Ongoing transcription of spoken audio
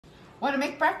Want to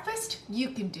make breakfast? You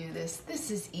can do this.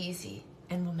 This is easy,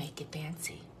 and we'll make it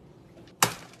fancy.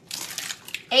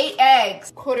 8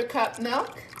 eggs, 1/4 cup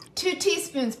milk, 2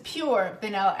 teaspoons pure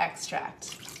vanilla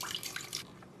extract,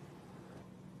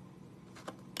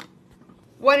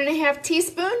 1½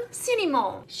 teaspoon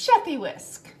cinnamon, chefy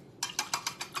whisk,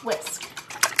 whisk.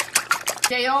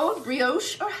 Day old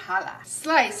brioche or challah.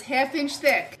 Slice 1/2 inch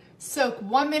thick. Soak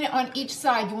 1 minute on each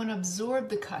side. You want to absorb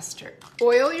the custard.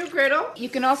 Oil your griddle. You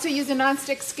can also use a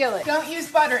non-stick skillet. Don't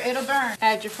use butter, it'll burn.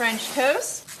 Add your French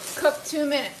toast. Cook 2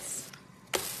 minutes.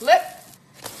 Flip,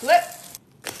 flip,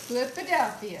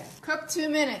 Philadelphia. Cook 2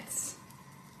 minutes.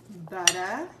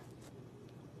 Butter.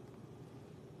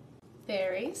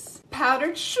 Berries.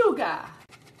 Powdered sugar.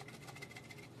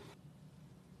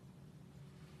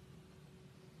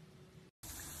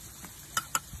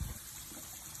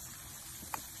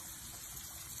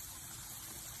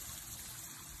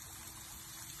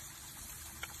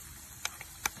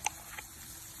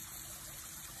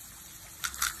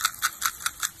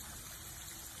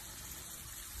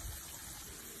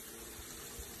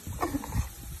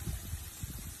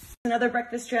 Another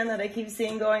breakfast trend that I keep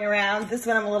seeing going around. This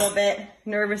one I'm a little bit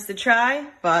nervous to try,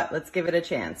 but let's give it a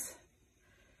chance.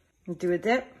 Do a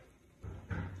dip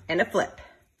and a flip.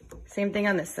 Same thing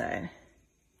on this side.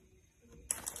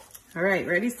 All right,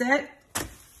 ready, set,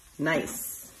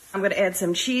 nice. I'm gonna add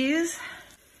some cheese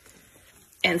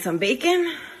and some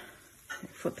bacon.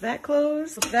 Flip that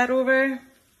close, flip that over.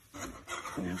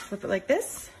 I'm gonna flip it like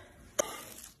this.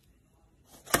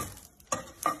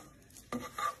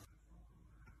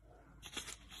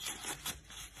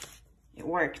 It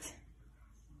worked.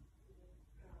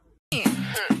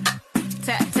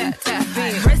 Tap, tap, tap,